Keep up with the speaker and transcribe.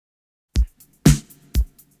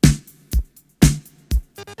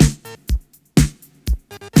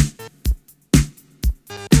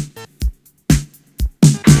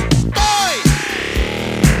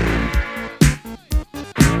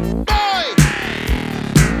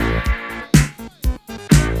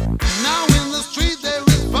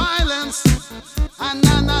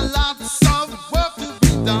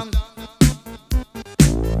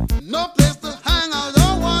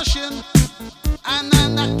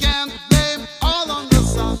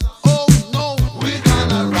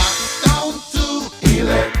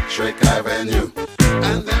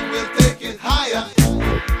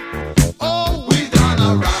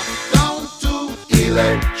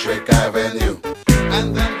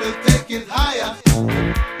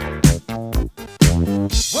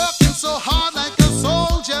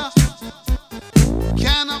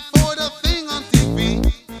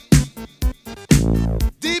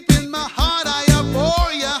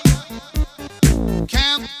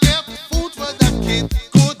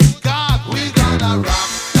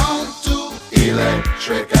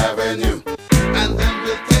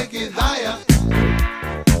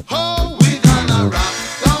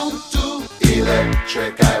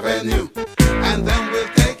Electric Avenue, and then we'll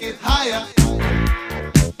take it higher.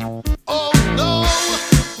 Oh no,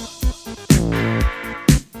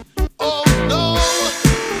 oh no,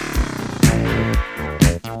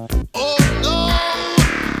 oh no,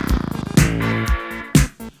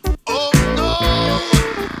 oh no,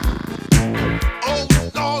 oh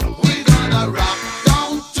Lord, we're gonna rock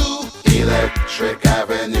down to Electric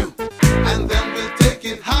Avenue, and then we'll take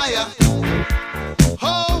it higher.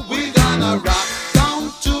 Oh, we're gonna rock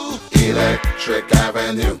down to Electric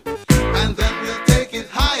Avenue, and then we'll take it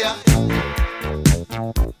higher.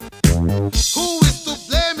 Who is to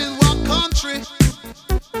blame in what country?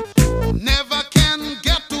 Never can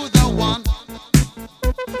get to the one.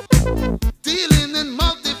 Dealing in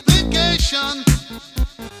multiplication,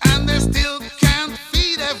 and they still can't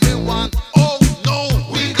feed everyone. Oh no,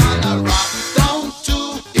 we're gonna rock down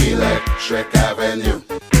to Electric Avenue,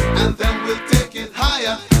 and then we'll take it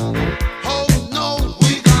higher. Oh no,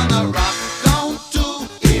 we're gonna rock down to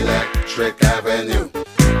Electric Avenue,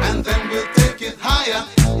 and then we'll take it higher.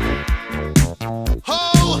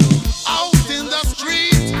 Oh, out in the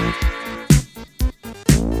street,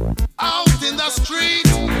 out in the street,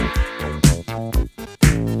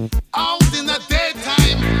 out in the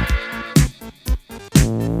daytime,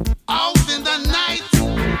 out in the night.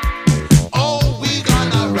 Oh, we're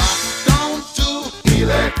gonna rock down to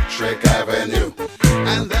Electric Avenue,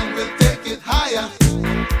 and then we'll take it higher.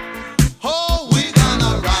 Oh, we're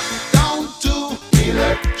gonna rock down to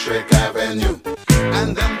Electric Avenue,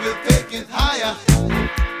 and then we'll take it higher.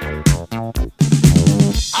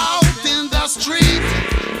 Out in the street,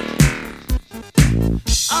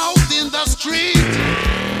 out in the street,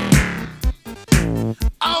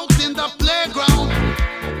 out in the playground,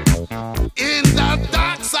 in the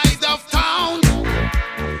dark side of town.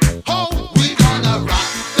 Oh, we're gonna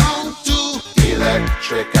rock down to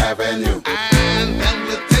Electric Avenue,